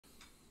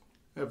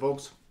Hey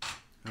folks,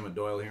 I'm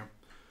Doyle here.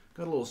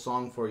 Got a little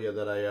song for you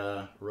that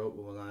I wrote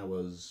when I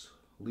was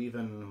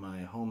leaving my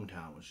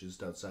hometown, which is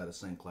just outside of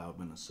St. Cloud,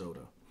 Minnesota.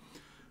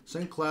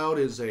 St. Cloud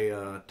is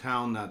a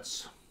town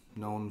that's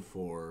known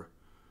for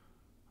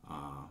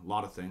a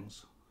lot of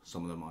things.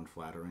 Some of them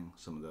unflattering,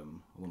 some of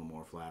them a little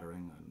more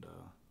flattering, and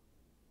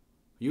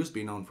used to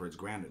be known for its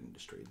granite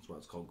industry. That's why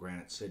it's called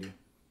Granite City.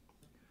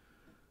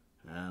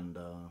 And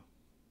a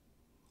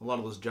lot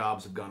of those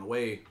jobs have gone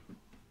away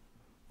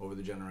over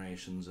the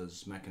generations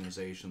as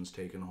mechanization's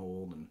taken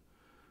hold and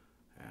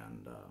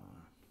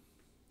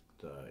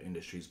the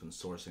industry's been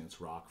sourcing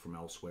its rock from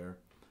elsewhere.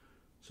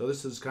 So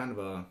this is kind of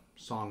a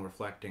song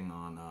reflecting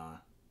on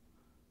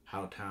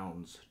how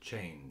towns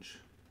change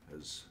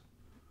as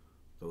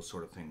those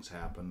sort of things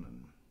happen,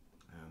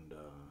 and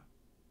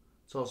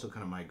it's also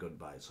kind of my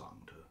goodbye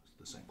song to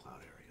the St. Cloud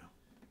area.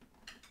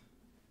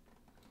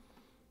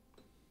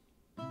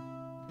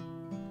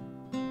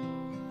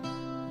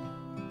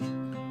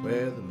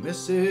 Where the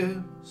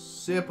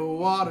Mississippi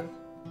water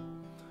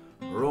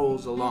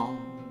rolls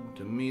along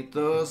to meet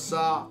the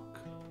Sauk,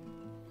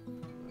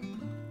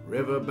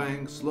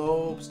 riverbank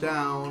slopes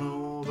down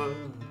over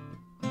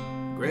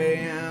gray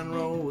and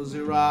rosy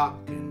rock.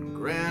 In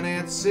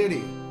Granite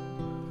City,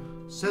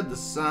 said the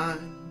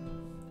sign,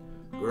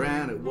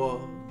 granite was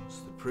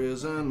the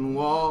prison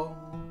wall.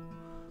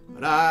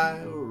 But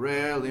I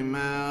rarely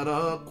met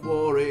a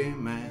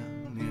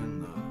quarryman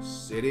in the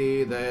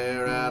city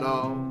there at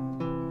all.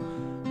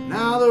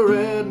 Now the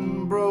red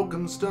and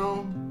broken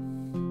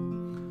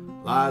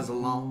stone lies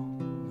along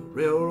the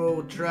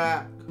railroad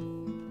track.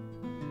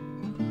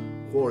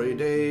 Quarry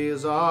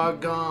days are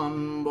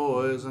gone,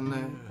 boys, and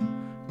they're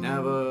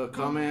never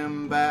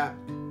coming back.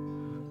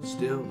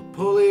 Still the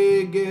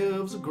pulley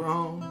gives a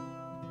groan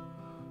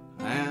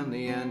and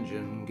the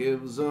engine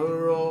gives a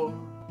roar,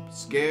 but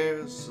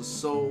scarce a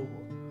soul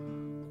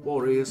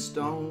quarry a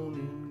stone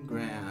in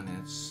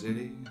Granite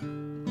City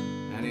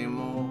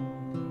anymore.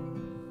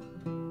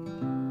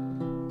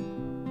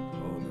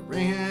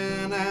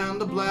 Ringing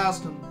and the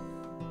blasting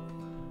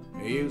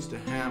used to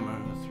hammer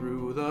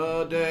through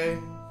the day.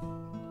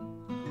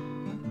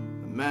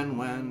 The men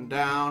went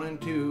down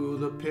into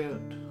the pit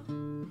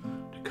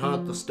to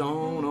cut the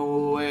stone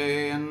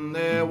away, and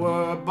there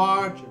were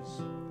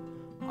barges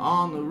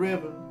on the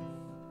river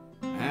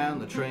and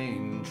the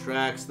train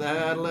tracks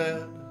that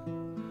led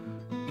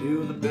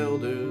to the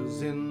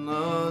builders in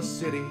the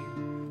city,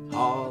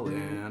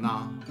 hauling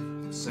off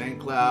the St.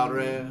 Cloud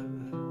red.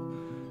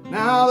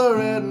 Now the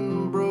red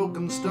and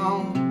broken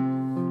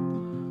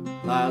stone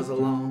lies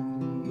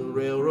along the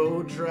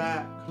railroad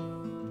track.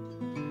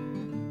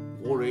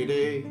 Quarry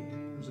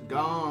days are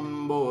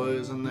gone,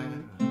 boys, and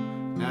they're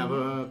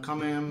never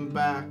coming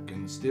back.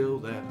 And still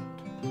that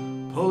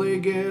pulley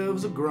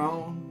gives a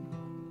groan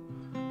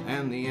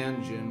and the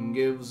engine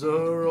gives a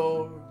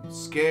roar,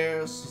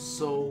 scarce a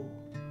soul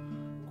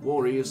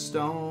quarry a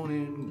stone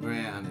in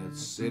Granite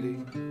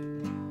City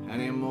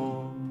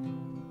anymore.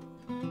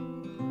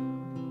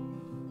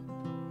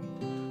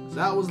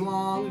 That was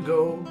long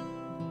ago.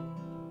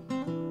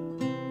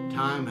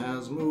 Time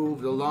has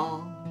moved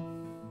along.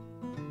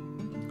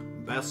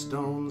 Best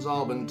stones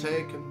all been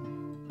taken.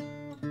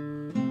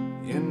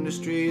 The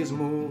industry's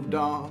moved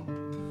on.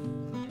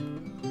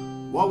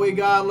 What we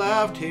got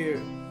left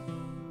here,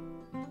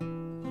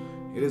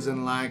 it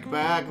isn't like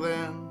back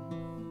then.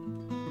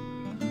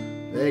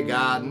 They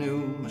got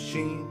new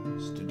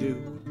machines to do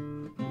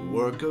the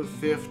work of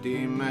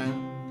 50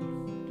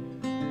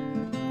 men.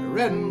 The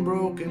red and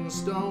broken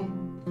stone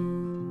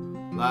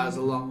lies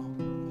along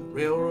the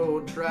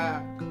railroad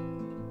track.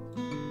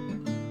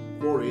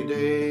 Quarry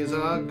days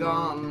are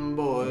gone,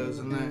 boys,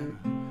 and they're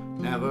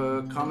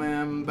never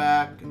coming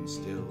back. And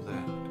still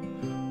that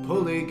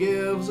pulley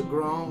gives a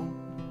groan,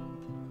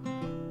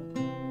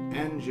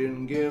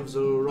 engine gives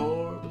a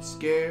roar, but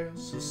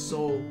scarce a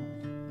soul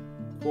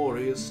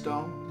quarry a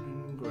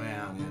stone in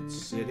Granite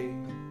City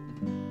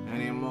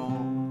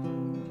anymore.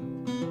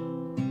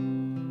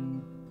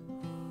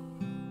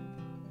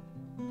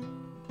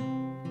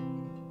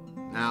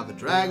 Now the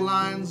drag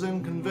lines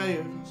and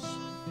conveyors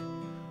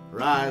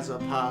rise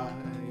up high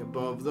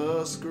above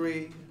the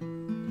scree.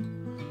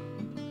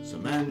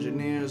 Some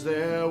engineers,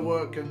 they're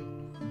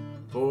working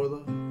for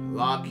the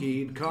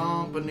Lockheed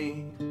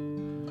Company.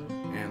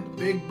 And the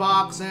big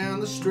box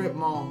and the strip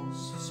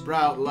malls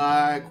sprout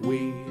like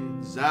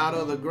weeds out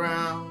of the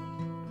ground.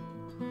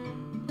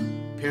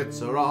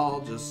 Pits are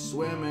all just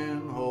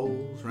swimming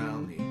holes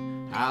round the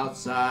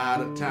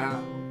outside of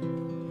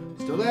town.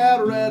 Still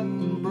that red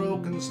and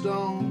broken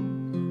stone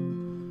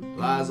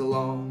lies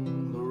along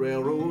the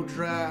railroad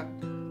track.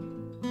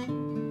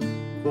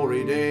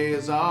 Quarry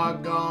days are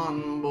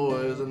gone,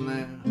 boys, and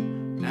they're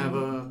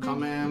never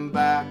coming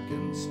back.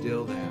 And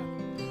still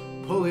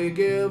that pulley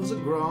gives a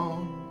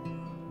groan,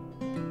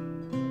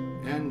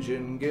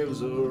 engine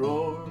gives a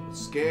roar, but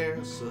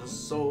scarce a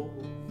soul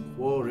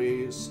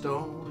quarry a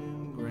stone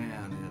in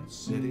Granite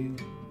City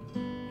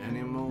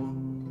anymore.